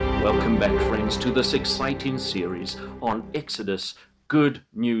Welcome back, friends, to this exciting series on Exodus, Good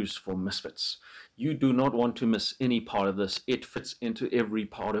News for Misfits. You do not want to miss any part of this. It fits into every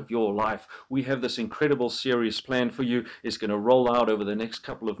part of your life. We have this incredible series planned for you. It's going to roll out over the next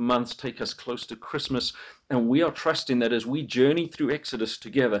couple of months, take us close to Christmas. And we are trusting that as we journey through Exodus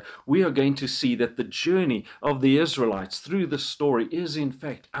together, we are going to see that the journey of the Israelites through this story is in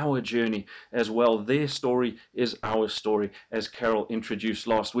fact our journey as well. Their story is our story, as Carol introduced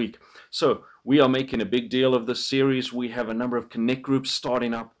last week. So we are making a big deal of this series. We have a number of connect groups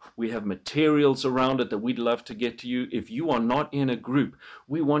starting up. We have materials around it that we'd love to get to you. If you are not in a group,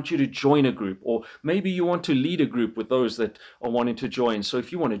 we want you to join a group, or maybe you want to lead a group with those that are wanting to join. So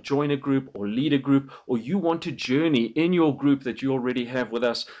if you want to join a group or lead a group, or you want to journey in your group that you already have with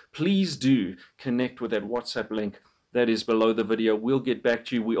us, please do connect with that WhatsApp link that is below the video. We'll get back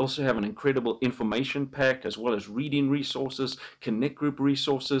to you. We also have an incredible information pack as well as reading resources, connect group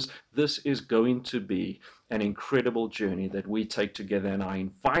resources. This is going to be an incredible journey that we take together, and I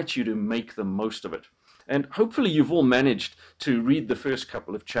invite you to make the most of it. And hopefully you've all managed to read the first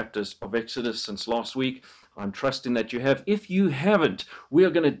couple of chapters of Exodus since last week. I'm trusting that you have. If you haven't, we are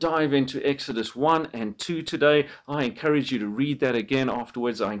going to dive into Exodus 1 and 2 today. I encourage you to read that again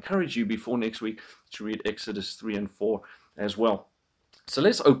afterwards. I encourage you before next week to read Exodus 3 and 4 as well. So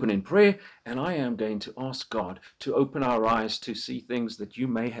let's open in prayer, and I am going to ask God to open our eyes to see things that you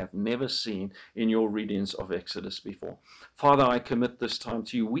may have never seen in your readings of Exodus before. Father, I commit this time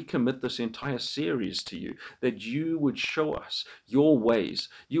to you. We commit this entire series to you, that you would show us your ways.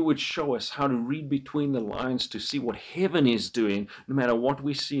 You would show us how to read between the lines to see what heaven is doing, no matter what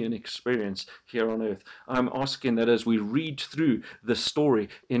we see and experience here on earth. I'm asking that as we read through the story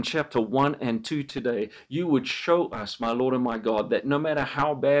in chapter 1 and 2 today, you would show us, my Lord and my God, that no matter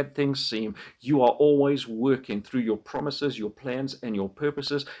how bad things seem, you are always working through your promises, your plans, and your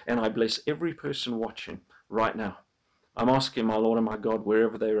purposes. And I bless every person watching right now. I'm asking, my Lord and my God,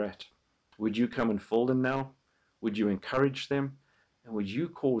 wherever they're at, would you come and fill them now? Would you encourage them? And would you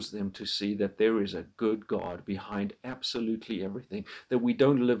cause them to see that there is a good God behind absolutely everything, that we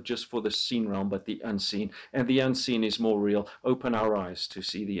don't live just for the seen realm, but the unseen, and the unseen is more real. Open our eyes to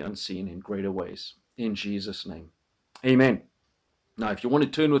see the unseen in greater ways. In Jesus' name, amen. Now, if you want to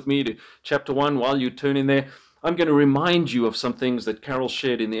turn with me to chapter 1, while you turn in there, I'm going to remind you of some things that Carol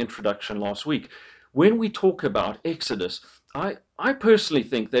shared in the introduction last week. When we talk about Exodus, I personally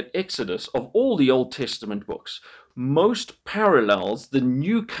think that Exodus, of all the Old Testament books, most parallels the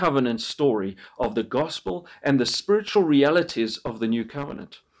New Covenant story of the gospel and the spiritual realities of the New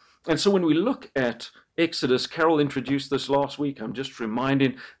Covenant. And so when we look at Exodus, Carol introduced this last week. I'm just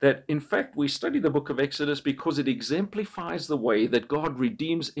reminding that, in fact, we study the book of Exodus because it exemplifies the way that God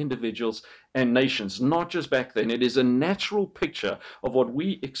redeems individuals and nations, not just back then. It is a natural picture of what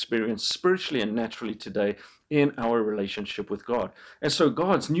we experience spiritually and naturally today in our relationship with God. And so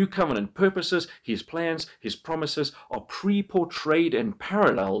God's new covenant purposes, his plans, his promises are pre-portrayed and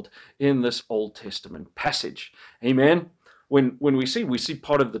paralleled in this Old Testament passage. Amen. When we see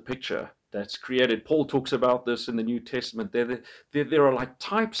part of the picture that's created. Paul talks about this in the New Testament. There are like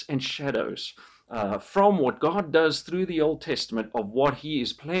types and shadows from what God does through the Old Testament of what he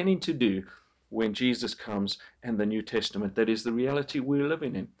is planning to do when Jesus comes and the New Testament. That is the reality we're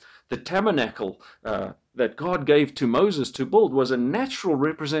living in. The tabernacle that God gave to Moses to build was a natural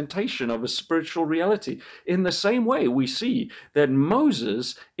representation of a spiritual reality. In the same way, we see that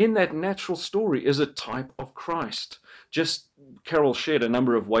Moses, in that natural story, is a type of Christ. Just Carol shared a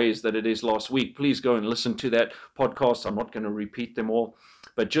number of ways that it is last week. Please go and listen to that podcast. I'm not going to repeat them all.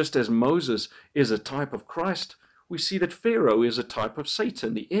 But just as Moses is a type of Christ, we see that Pharaoh is a type of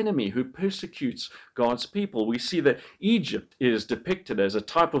Satan, the enemy who persecutes God's people. We see that Egypt is depicted as a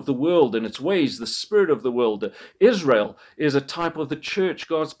type of the world and its ways, the spirit of the world. Israel is a type of the church,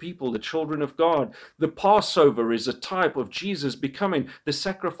 God's people, the children of God. The Passover is a type of Jesus becoming the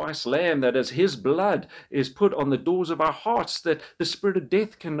sacrifice lamb, that as his blood is put on the doors of our hearts, that the spirit of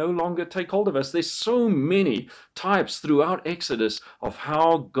death can no longer take hold of us. There's so many types throughout Exodus of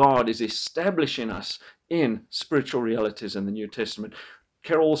how God is establishing us in spiritual realities in the New Testament.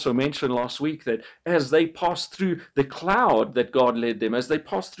 Carol also mentioned last week that as they passed through the cloud that God led them, as they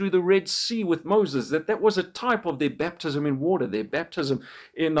passed through the Red Sea with Moses, that was a type of their baptism in water, their baptism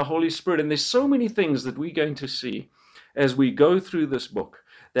in the Holy Spirit. And there's so many things that we're going to see as we go through this book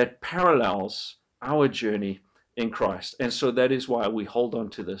that parallels our journey in Christ. And so that is why we hold on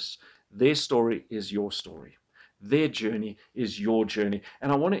to this. Their story is your story. Their journey is your journey.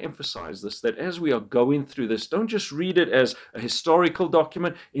 And I want to emphasize this, that as we are going through this, don't just read it as a historical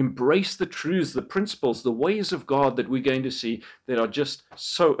document. Embrace the truths, the principles, the ways of God that we're going to see that are just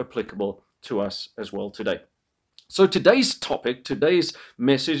so applicable to us as well today. So today's topic, today's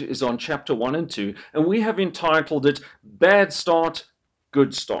message is on chapter 1 and 2, and we have entitled it Bad Start,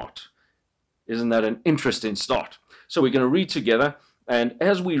 Good Start. Isn't that an interesting start? So we're going to read together, and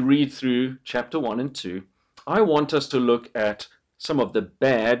as we read through chapter 1 and 2, I want us to look at some of the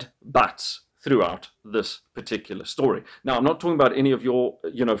bad buts throughout this particular story. Now, I'm not talking about any of your,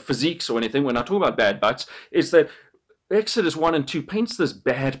 physiques or anything. When I talk about bad buts, it's that Exodus 1 and 2 paints this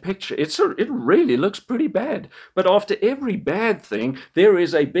bad picture. It really looks pretty bad. But after every bad thing, there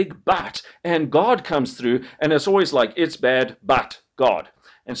is a big but, and God comes through, and it's always like, it's bad, but God.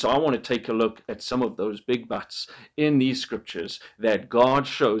 And so I want to take a look at some of those big buts in these scriptures that God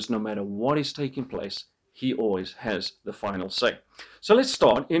shows no matter what is taking place, he always has the final say. So let's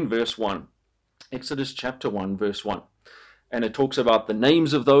start in verse 1. Exodus chapter 1, verse 1. And it talks about the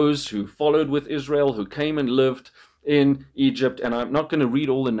names of those who followed with Israel, who came and lived in Egypt, and I'm not going to read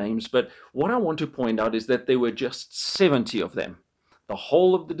all the names, but what I want to point out is that there were just 70 of them. The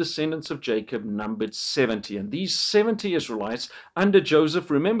whole of the descendants of Jacob numbered 70, and these 70 Israelites under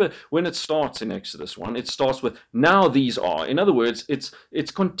Joseph, remember when it starts in Exodus 1, it starts with, now these are. In other words,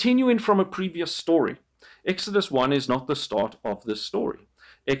 it's continuing from a previous story. Exodus 1 is not the start of this story.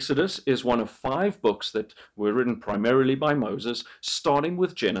 Exodus is one of 5 books that were written primarily by Moses, starting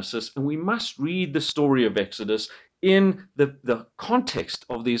with Genesis, and we must read the story of Exodus in the context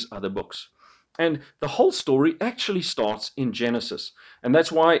of these other books. And the whole story actually starts in Genesis. And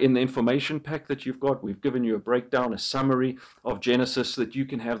that's why in the information pack that you've got, we've given you a breakdown, a summary of Genesis, so that you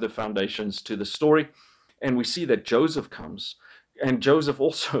can have the foundations to the story. And we see that Joseph comes. And Joseph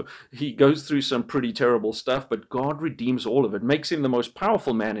also, he goes through some pretty terrible stuff, but God redeems all of it, makes him the most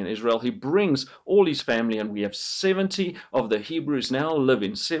powerful man in Israel. He brings all his family, and we have 70 of the Hebrews now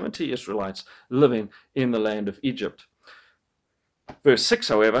living, 70 Israelites living in the land of Egypt. Verse 6,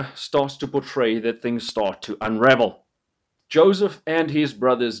 however, starts to portray that things start to unravel. Joseph and his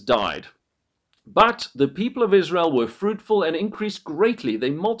brothers died. But the people of Israel were fruitful and increased greatly.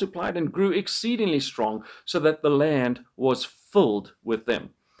 They multiplied and grew exceedingly strong, so that the land was filled with them.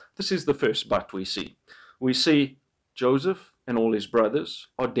 This is the first but we see. We see Joseph and all his brothers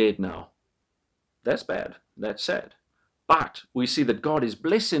are dead now. That's bad. That's sad. But we see that God is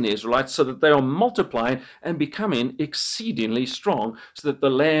blessing the Israelites so that they are multiplying and becoming exceedingly strong, so that the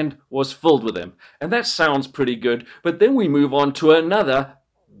land was filled with them. And that sounds pretty good. But then we move on to another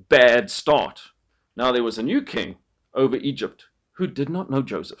bad start. Now there was a new king over Egypt who did not know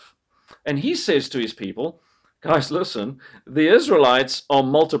Joseph. And he says to his people, guys, listen, the Israelites are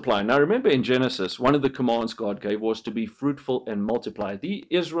multiplying. Now remember in Genesis, one of the commands God gave was to be fruitful and multiply. The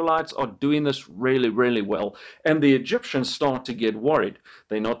Israelites are doing this really, really well. And the Egyptians start to get worried.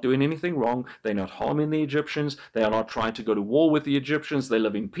 They're not doing anything wrong. They're not harming the Egyptians. They are not trying to go to war with the Egyptians. They're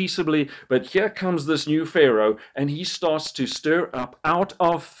living peaceably. But here comes this new Pharaoh, and he starts to stir up out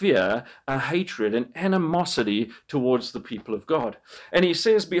of fear a hatred and animosity towards the people of God. And he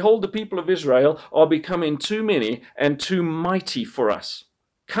says, behold, the people of Israel are becoming too many and too mighty for us.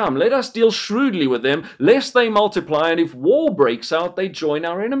 Come, let us deal shrewdly with them, lest they multiply, and if war breaks out, they join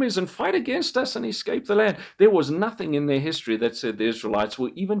our enemies and fight against us and escape the land. There was nothing in their history that said the Israelites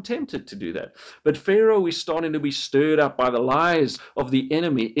were even tempted to do that. But Pharaoh is starting to be stirred up by the lies of the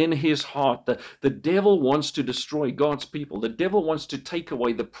enemy in his heart. The devil wants to destroy God's people. The devil wants to take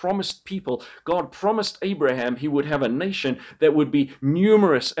away the promised people. God promised Abraham he would have a nation that would be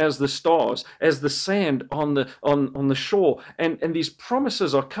numerous as the stars, as the sand on the shore. And these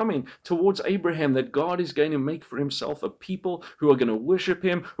promises are coming towards Abraham, that God is going to make for himself a people who are going to worship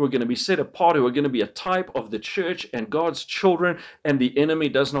him, who are going to be set apart, who are going to be a type of the church and God's children. And the enemy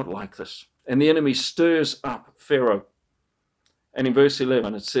does not like this. And the enemy stirs up Pharaoh. And in verse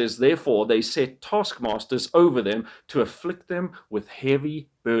 11 it says, therefore they set taskmasters over them to afflict them with heavy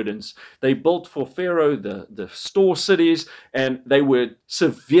burdens. They built for Pharaoh the store cities, and they were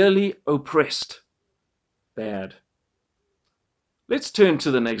severely oppressed. Bad. Let's turn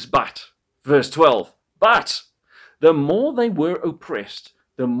to the next but. Verse 12. But the more they were oppressed,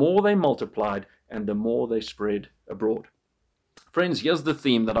 the more they multiplied, and the more they spread abroad. Friends, here's the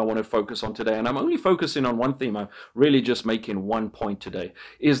theme that I want to focus on today. And I'm only focusing on one theme. I'm really just making one point today.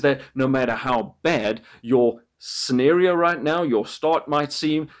 Is that no matter how bad your scenario right now, your start might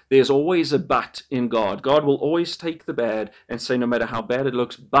seem, there's always a but in God. God will always take the bad and say, no matter how bad it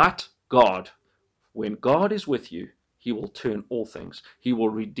looks, but God. When God is with you, He will turn all things. He will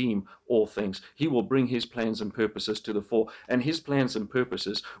redeem all things. He will bring his plans and purposes to the fore. And his plans and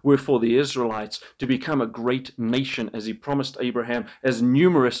purposes were for the Israelites to become a great nation, as he promised Abraham, as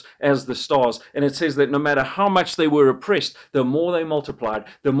numerous as the stars. And it says that no matter how much they were oppressed, the more they multiplied,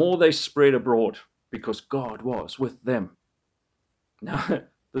 the more they spread abroad, because God was with them. Now,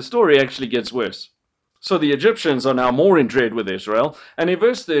 the story actually gets worse. So the Egyptians are now more in dread with Israel. And in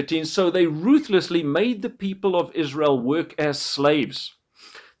verse 13, so they ruthlessly made the people of Israel work as slaves.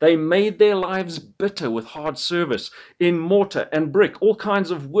 They made their lives bitter with hard service in mortar and brick, all kinds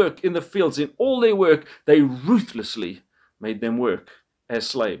of work in the fields. In all their work, they ruthlessly made them work as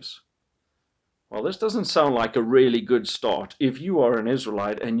slaves. Well, this doesn't sound like a really good start. If you are an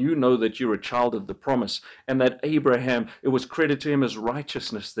Israelite and you know that you're a child of the promise and that Abraham, it was credited to him as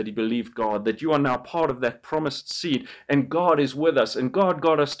righteousness that he believed God, that you are now part of that promised seed and God is with us and God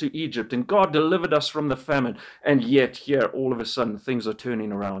got us to Egypt and God delivered us from the famine. And yet here, all of a sudden, things are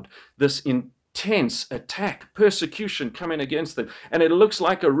turning around. This intense attack, persecution coming against them. And it looks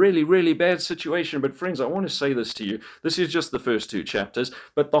like a really, really bad situation. But friends, I want to say this to you. This is just the first 2 chapters.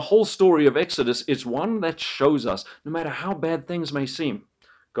 But the whole story of Exodus is one that shows us, no matter how bad things may seem,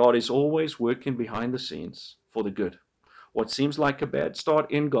 God is always working behind the scenes for the good. What seems like a bad start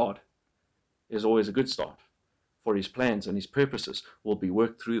in God is always a good start. For his plans and his purposes will be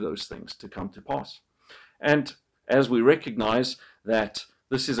worked through those things to come to pass. And as we recognize that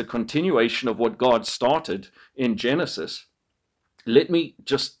this is a continuation of what God started in Genesis, let me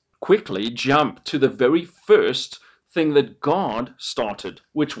just quickly jump to the very first thing that God started,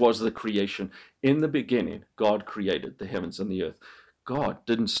 which was the creation. In the beginning, God created the heavens and the earth. God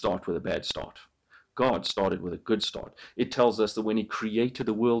didn't start with a bad start. God started with a good start. It tells us that when he created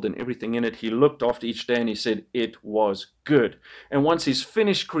the world and everything in it, he looked after each day and he said it was good. And once he's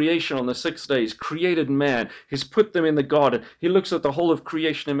finished creation on the 6th day, he's created man, he's put them in the garden. He looks at the whole of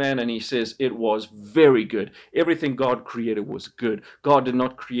creation of man and he says it was very good. Everything God created was good. God did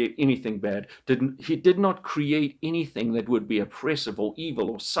not create anything bad. He did not create anything that would be oppressive or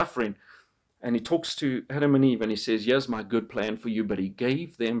evil or suffering. And he talks to Adam and Eve and he says, here's my good plan for you, but he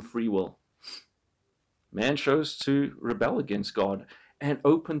gave them free will. Man chose to rebel against God and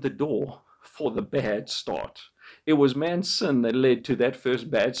opened the door for the bad start. It was man's sin that led to that first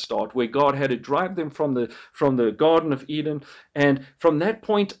bad start, where God had to drive them from the Garden of Eden. And from that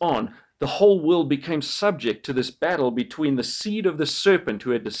point on, the whole world became subject to this battle between the seed of the serpent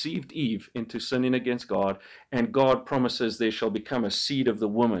who had deceived Eve into sinning against God, and God promises there shall become a seed of the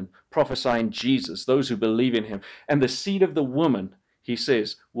woman, prophesying Jesus, those who believe in him. And the seed of the woman, he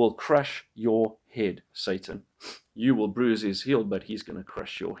says, will crush your head, Satan. You will bruise his heel, but he's going to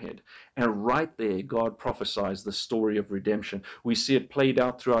crush your head. And right there, God prophesies the story of redemption. We see it played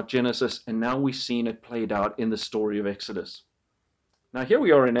out throughout Genesis, and now we've seen it played out in the story of Exodus. Now here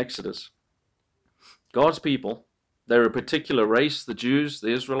we are in Exodus. God's people, they're a particular race, the Jews,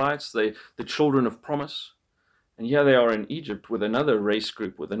 the Israelites, the children of promise. And here they are in Egypt with another race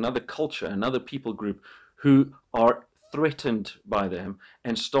group, with another culture, another people group who are threatened by them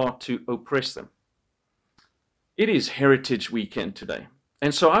and start to oppress them. It is Heritage Weekend today.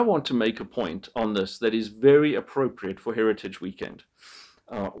 And so I want to make a point on this that is very appropriate for Heritage Weekend.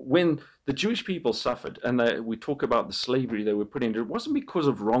 When the Jewish people suffered, and we talk about the slavery they were put into, it wasn't because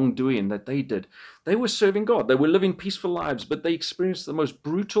of wrongdoing that they did. They were serving God. They were living peaceful lives, but they experienced the most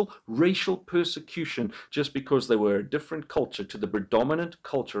brutal racial persecution just because they were a different culture to the predominant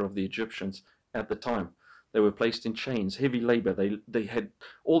culture of the Egyptians at the time. They were placed in chains, heavy labor. They had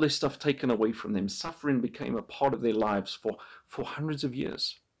all their stuff taken away from them. Suffering became a part of their lives for hundreds of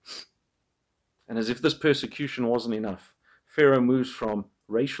years. And as if this persecution wasn't enough, Pharaoh moves from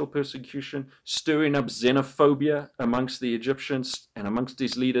racial persecution, stirring up xenophobia amongst the Egyptians and amongst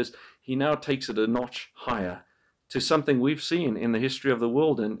his leaders. He now takes it a notch higher to something we've seen in the history of the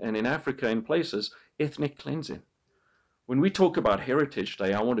world and in Africa in places, ethnic cleansing. When we talk about Heritage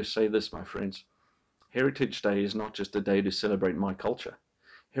Day, I want to say this, my friends. Heritage Day is not just a day to celebrate my culture.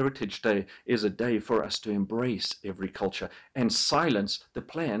 Heritage Day is a day for us to embrace every culture and silence the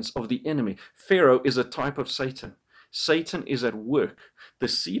plans of the enemy. Pharaoh is a type of Satan. Satan is at work. The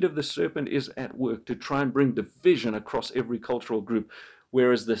seed of the serpent is at work to try and bring division across every cultural group,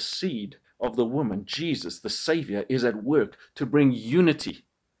 whereas the seed of the woman, Jesus, the Savior, is at work to bring unity.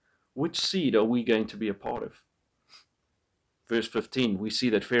 Which seed are we going to be a part of? Verse 15, we see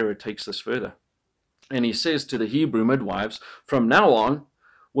that Pharaoh takes this further. And he says to the Hebrew midwives, from now on,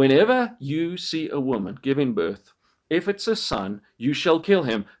 whenever you see a woman giving birth, if it's a son, you shall kill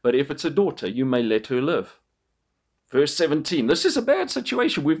him, but if it's a daughter, you may let her live. Verse 17, this is a bad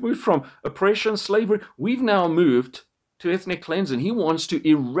situation. We've moved from oppression, slavery. We've now moved to ethnic cleansing. He wants to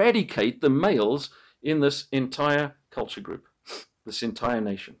eradicate the males in this entire culture group, this entire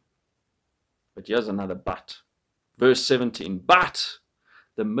nation. But here's another but. Verse 17, but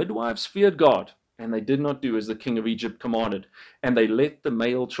the midwives feared God, and they did not do as the king of Egypt commanded, and they let the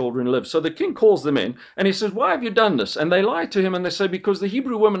male children live. So the king calls them in, and he says, why have you done this? And they lie to him, and they say, because the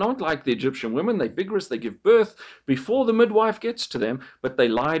Hebrew women aren't like the Egyptian women. They're vigorous, they give birth before the midwife gets to them, but they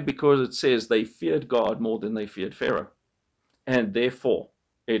lied because it says they feared God more than they feared Pharaoh. And therefore,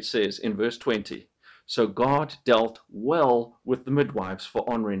 it says in verse 20, so God dealt well with the midwives for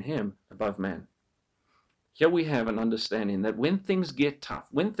honoring him above man. Here we have an understanding that when things get tough,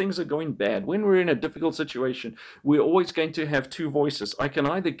 when things are going bad, when we're in a difficult situation, we're always going to have two voices. I can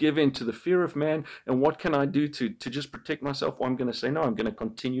either give in to the fear of man, and what can I do to just protect myself? Well, I'm going to say, no, I'm going to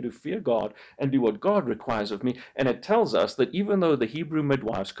continue to fear God and do what God requires of me. And it tells us that even though the Hebrew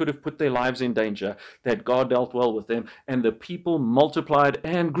midwives could have put their lives in danger, that God dealt well with them, and the people multiplied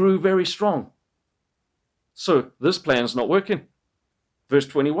and grew very strong. So this plan's not working. Verse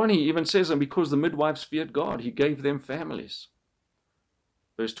 21, he even says, and because the midwives feared God, he gave them families.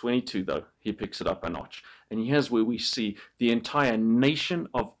 Verse 22, though, he picks it up a notch. And here's where we see the entire nation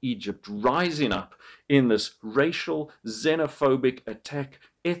of Egypt rising up in this racial, xenophobic attack,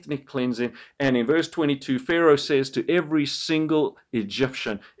 ethnic cleansing. And in verse 22, Pharaoh says to every single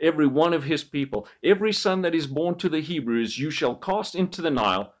Egyptian, every one of his people, every son that is born to the Hebrews, you shall cast into the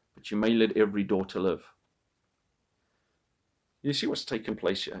Nile, but you may let every daughter live. You see what's taken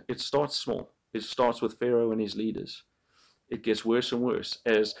place here? It starts small. It starts with Pharaoh and his leaders. It gets worse and worse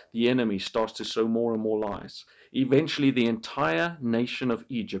as the enemy starts to sow more and more lies. Eventually, the entire nation of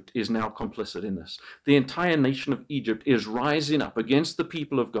Egypt is now complicit in this. The entire nation of Egypt is rising up against the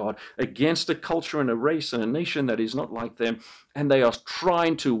people of God, against a culture and a race and a nation that is not like them, and they are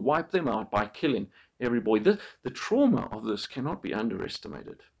trying to wipe them out by killing every boy. The trauma of this cannot be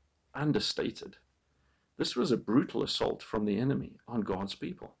underestimated, understated. This was a brutal assault from the enemy on God's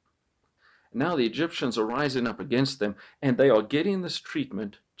people. Now the Egyptians are rising up against them, and they are getting this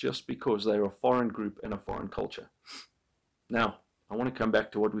treatment just because they're a foreign group and a foreign culture. Now, I want to come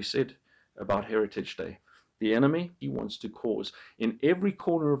back to what we said about Heritage Day. The enemy, he wants to cause in every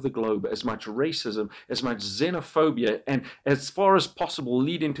corner of the globe as much racism, as much xenophobia, and as far as possible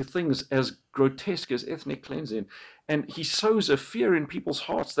lead into things as grotesque as ethnic cleansing. And he sows a fear in people's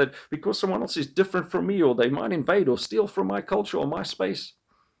hearts that because someone else is different from me, or they might invade or steal from my culture or my space,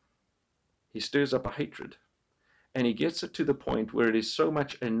 he stirs up a hatred. And he gets it to the point where it is so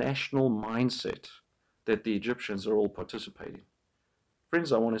much a national mindset that the Egyptians are all participating.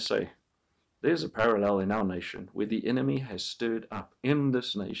 Friends, I want to say, there's a parallel in our nation where the enemy has stirred up in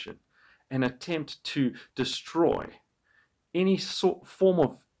this nation an attempt to destroy any form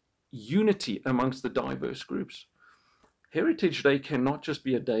of unity amongst the diverse groups. Heritage Day cannot just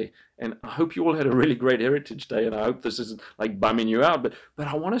be a day, and I hope you all had a really great Heritage Day, and I hope this isn't like bumming you out, but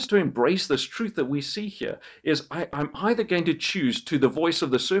I want us to embrace this truth that we see here, is I'm either going to choose to the voice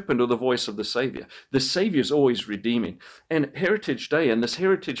of the serpent or the voice of the Savior. The Savior is always redeeming, and Heritage Day and this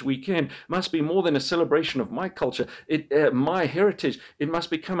Heritage Weekend must be more than a celebration of my culture, my heritage. It must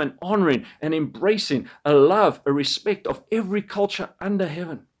become an honoring, an embracing, a love, a respect of every culture under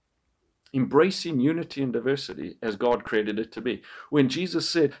heaven. Embracing unity and diversity as God created it to be. When Jesus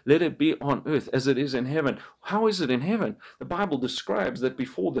said, let it be on earth as it is in heaven. How is it in heaven? The Bible describes that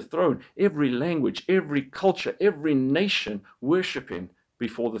before the throne, every language, every culture, every nation worshiping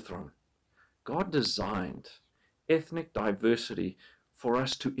before the throne. God designed ethnic diversity for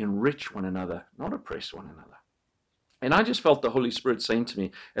us to enrich one another, not oppress one another. And I just felt the Holy Spirit saying to me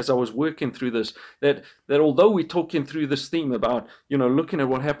as I was working through this, that although we're talking through this theme about, looking at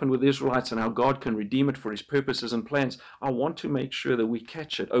what happened with the Israelites and how God can redeem it for his purposes and plans, I want to make sure that we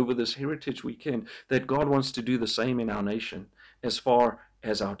catch it over this Heritage Weekend, that God wants to do the same in our nation as far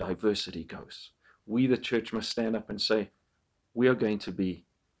as our diversity goes. We, the church, must stand up and say, we are going to be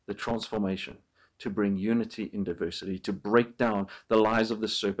the transformation to bring unity in diversity, to break down the lies of the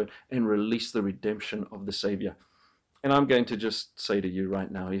serpent and release the redemption of the Savior. And I'm going to just say to you right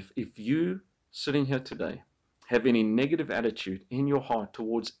now, if you sitting here today have any negative attitude in your heart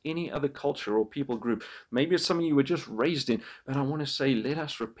towards any other culture or people group, maybe it's something you were just raised in, but I want to say, let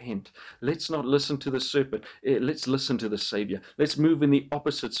us repent. Let's not listen to the serpent. Let's listen to the Savior. Let's move in the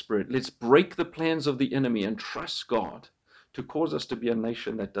opposite spirit. Let's break the plans of the enemy and trust God to cause us to be a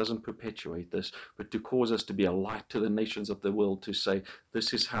nation that doesn't perpetuate this, but to cause us to be a light to the nations of the world, to say,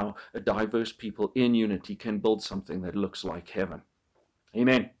 this is how a diverse people in unity can build something that looks like heaven.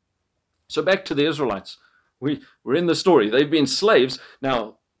 Amen. So back to the Israelites. We're in the story. They've been slaves.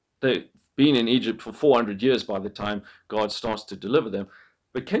 Now, been in Egypt for 400 years by the time God starts to deliver them.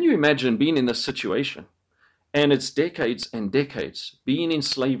 But can you imagine being in this situation? And it's decades and decades being in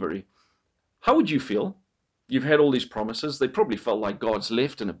slavery. How would you feel? You've had all these promises. They probably felt like God's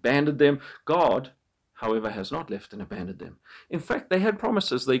left and abandoned them. God, however, has not left and abandoned them. In fact, they had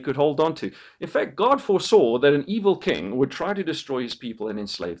promises they could hold on to. In fact, God foresaw that an evil king would try to destroy his people and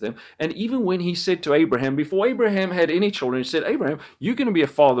enslave them. And even when he said to Abraham, before Abraham had any children, he said, Abraham, you're going to be a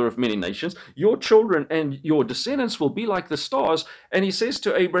father of many nations. Your children and your descendants will be like the stars. And he says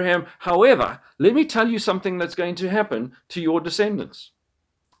to Abraham, however, let me tell you something that's going to happen to your descendants.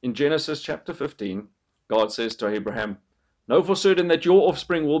 In Genesis chapter 15, God says to Abraham, know for certain that your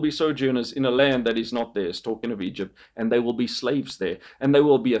offspring will be sojourners in a land that is not theirs, talking of Egypt, and they will be slaves there, and they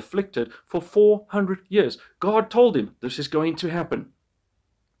will be afflicted for 400 years. God told him this is going to happen.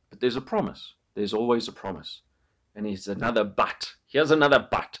 But there's a promise. There's always a promise. And here's another but. Here's another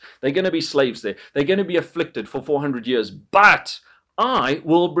but. They're going to be slaves there. They're going to be afflicted for 400 years. But I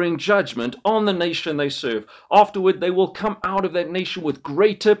will bring judgment on the nation they serve. Afterward, they will come out of that nation with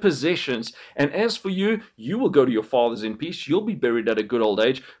greater possessions. And as for you, you will go to your fathers in peace. You'll be buried at a good old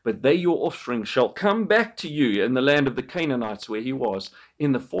age. But they, your offspring, shall come back to you in the land of the Canaanites where he was.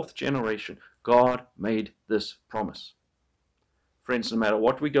 In the 4th generation, God made this promise. Friends, no matter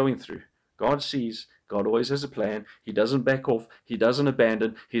what we're going through, God sees. God always has a plan. He doesn't back off. He doesn't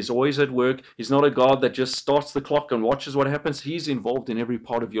abandon. He's always at work. He's not a God that just starts the clock and watches what happens. He's involved in every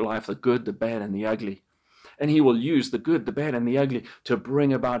part of your life, the good, the bad, and the ugly. And he will use the good, the bad, and the ugly to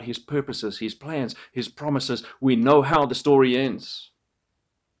bring about his purposes, his plans, his promises. We know how the story ends.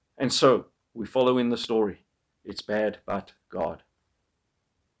 And so we follow in the story. It's bad, but God.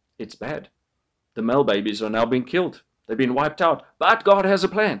 It's bad. The male babies are now being killed. They've been wiped out. But God has a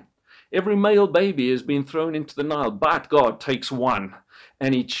plan. Every male baby has been thrown into the Nile, but God takes one,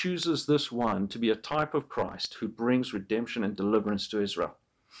 and he chooses this one to be a type of Christ who brings redemption and deliverance to Israel.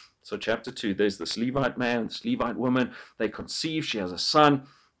 So chapter 2, there's this Levite man, this Levite woman. They conceive, she has a son,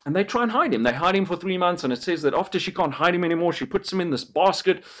 and they try and hide him. They hide him for 3 months, and it says that after she can't hide him anymore, she puts him in this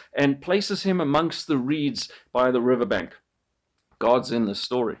basket and places him amongst the reeds by the riverbank. God's in this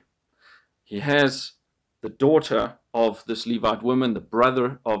story. He has the daughter of this Levite woman, the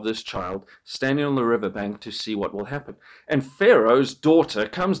brother of this child, standing on the riverbank to see what will happen. And Pharaoh's daughter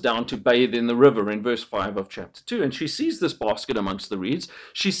comes down to bathe in the river in verse 5 of chapter 2. And she sees this basket amongst the reeds.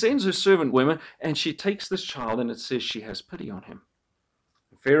 She sends her servant women, and she takes this child, and it says she has pity on him.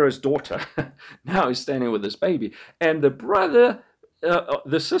 Pharaoh's daughter now is standing with this baby. And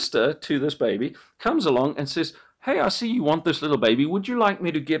the sister to this baby comes along and says, hey, I see you want this little baby. Would you like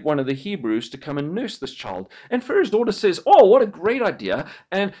me to get one of the Hebrews to come and nurse this child? And Pharaoh's daughter says, oh, what a great idea.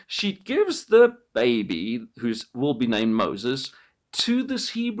 And she gives the baby, who will be named Moses, to this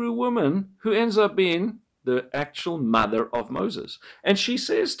Hebrew woman who ends up being the actual mother of Moses. And she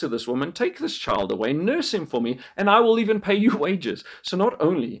says to this woman, take this child away, nurse him for me, and I will even pay you wages. So not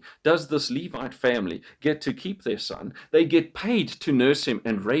only does this Levite family get to keep their son, they get paid to nurse him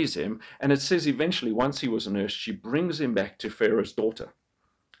and raise him. And it says eventually, once he was nursed, she brings him back to Pharaoh's daughter.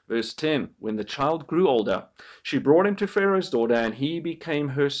 Verse 10, when the child grew older, she brought him to Pharaoh's daughter, and he became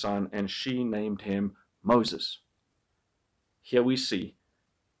her son, and she named him Moses. Here we see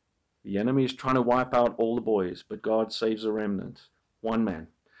the enemy is trying to wipe out all the boys, but God saves a remnant, one man,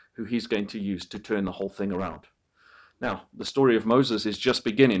 who he's going to use to turn the whole thing around. Now, the story of Moses is just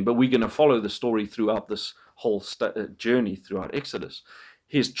beginning, but we're going to follow the story throughout this whole journey throughout Exodus.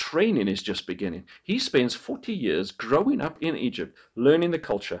 His training is just beginning. He spends 40 years growing up in Egypt, learning the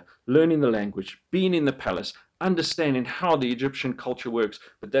culture, learning the language, being in the palace, understanding how the Egyptian culture works,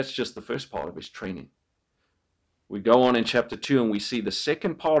 but that's just the first part of his training. We go on in chapter 2 and we see the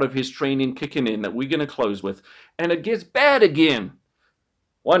second part of his training kicking in that we're going to close with, and it gets bad again.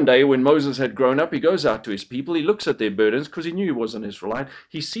 One day when Moses had grown up, he goes out to his people. He looks at their burdens because he knew he was an Israelite.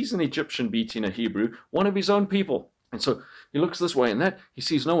 He sees an Egyptian beating a Hebrew, one of his own people. And so he looks this way and that. He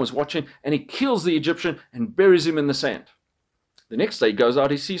sees no one's watching, and he kills the Egyptian and buries him in the sand. The next day he goes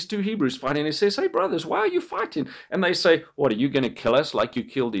out, he sees 2 Hebrews fighting. He says, hey brothers, why are you fighting? And they say, what, are you going to kill us like you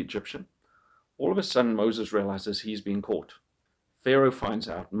killed the Egyptian? All of a sudden, Moses realizes he's been caught. Pharaoh finds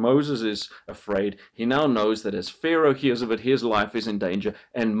out. Moses is afraid. He now knows that as Pharaoh hears of it, his life is in danger,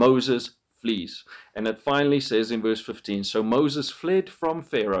 and Moses flees. And it finally says in verse 15, so Moses fled from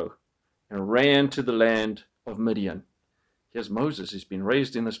Pharaoh and ran to the land of Midian. Here's Moses. He's been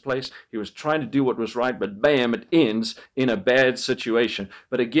raised in this place. He was trying to do what was right, but bam, it ends in a bad situation.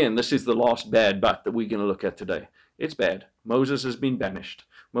 But again, this is the last bad but that we're going to look at today. It's bad. Moses has been banished.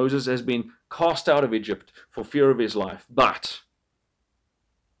 Moses has been cast out of Egypt for fear of his life. But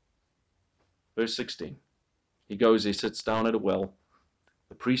Verse 16. He goes, he sits down at a well.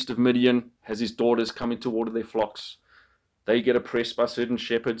 The priest of Midian has his daughters coming to water their flocks. They get oppressed by certain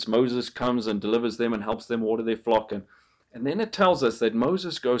shepherds. Moses comes and delivers them and helps them water their flock. And then it tells us that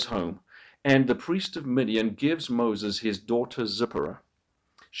Moses goes home, and the priest of Midian gives Moses his daughter Zipporah.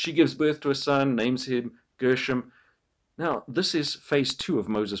 She gives birth to a son, names him Gershom. Now, this is phase 2 of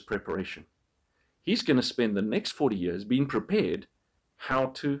Moses' preparation. He's going to spend the next 40 years being prepared how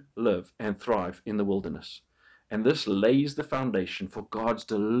to live and thrive in the wilderness. And this lays the foundation for God's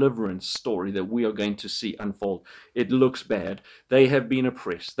deliverance story that we are going to see unfold. It looks bad. They have been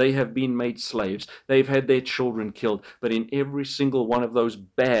oppressed. They have been made slaves. They've had their children killed. But in every single one of those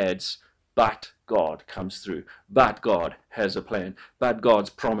bads, but God comes through. But God has a plan. But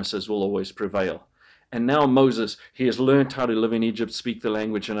God's promises will always prevail. And now Moses, he has learned how to live in Egypt, speak the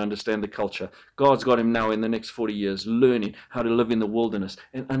language, and understand the culture. God's got him now in the next 40 years learning how to live in the wilderness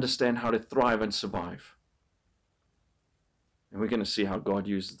and understand how to thrive and survive. And we're going to see how God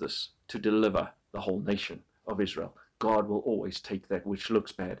uses this to deliver the whole nation of Israel. God will always take that which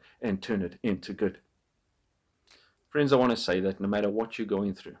looks bad and turn it into good. Friends, I want to say that no matter what you're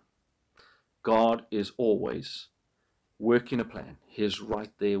going through, God is always working a plan. He's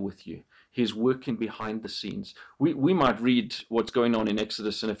right there with you. He's working behind the scenes. We might read what's going on in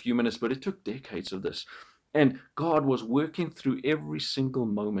Exodus in a few minutes, but it took decades of this. And God was working through every single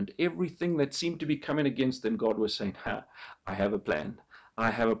moment. Everything that seemed to be coming against them, God was saying, I have a plan.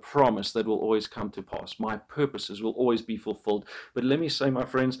 I have a promise that will always come to pass. My purposes will always be fulfilled. But let me say, my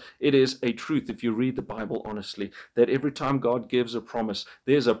friends, it is a truth, if you read the Bible honestly, that every time God gives a promise,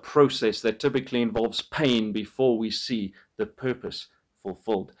 there's a process that typically involves pain before we see the purpose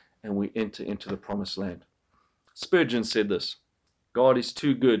fulfilled and we enter into the promised land. Spurgeon said this, God is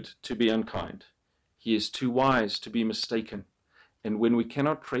too good to be unkind. He is too wise to be mistaken. And when we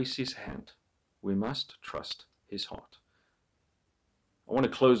cannot trace his hand, we must trust his heart. I want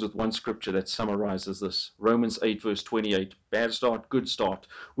to close with one scripture that summarizes this. Romans 8 verse 28. Bad start, good start.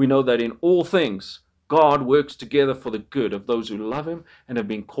 We know that in all things, God works together for the good of those who love him and have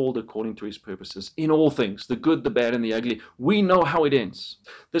been called according to his purposes. In all things, the good, the bad, and the ugly. We know how it ends.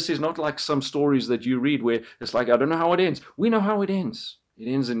 This is not like some stories that you read where it's like, I don't know how it ends. We know how it ends. It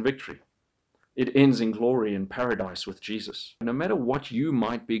ends in victory. It ends in glory and paradise with Jesus. And no matter what you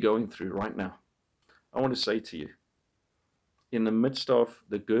might be going through right now, I want to say to you, in the midst of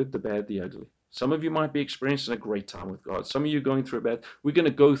the good, the bad, the ugly, some of you might be experiencing a great time with God. Some of you are going through a bad. We're going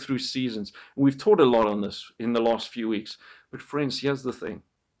to go through seasons. We've taught a lot on this in the last few weeks. But friends, here's the thing.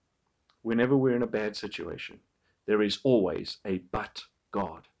 Whenever we're in a bad situation, there is always a but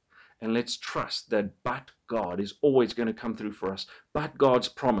God. And let's trust that but God is always going to come through for us. But God's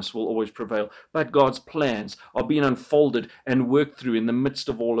promise will always prevail. But God's plans are being unfolded and worked through in the midst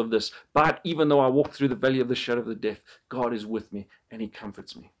of all of this. But even though I walk through the valley of the shadow of the death, God is with me and he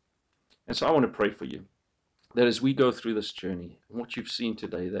comforts me. And so I want to pray for you that as we go through this journey, and what you've seen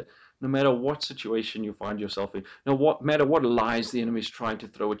today, that no matter what situation you find yourself in, no matter what lies the enemy is trying to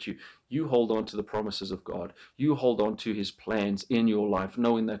throw at you, you hold on to the promises of God. You hold on to his plans in your life,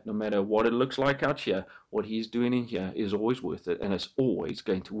 knowing that no matter what it looks like out here, what he's doing in here is always worth it, and it's always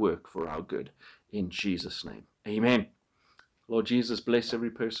going to work for our good. In Jesus' name, amen. Lord Jesus, bless every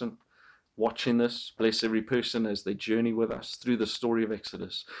person watching this. Bless every person as they journey with us through the story of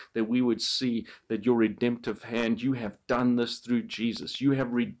Exodus, that we would see that your redemptive hand, you have done this through Jesus. You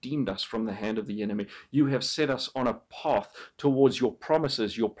have redeemed us from the hand of the enemy. You have set us on a path towards your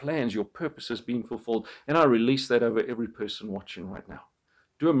promises, your plans, your purposes being fulfilled. And I release that over every person watching right now.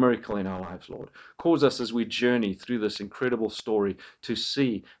 Do a miracle in our lives, Lord. Cause us as we journey through this incredible story to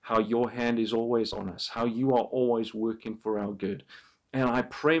see how your hand is always on us, how you are always working for our good. And I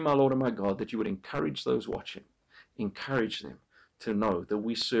pray, my Lord and my God, that you would encourage those watching, encourage them to know that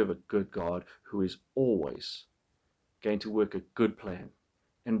we serve a good God who is always going to work a good plan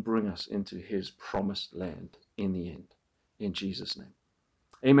and bring us into his promised land in the end. In Jesus' name.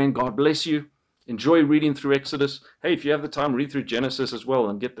 Amen. God bless you. Enjoy reading through Exodus. Hey, if you have the time, read through Genesis as well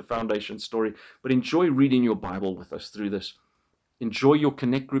and get the foundation story. But enjoy reading your Bible with us through this. Enjoy your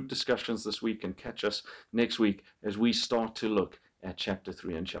Connect group discussions this week and catch us next week as we start to look at chapter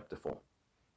 3 and chapter 4.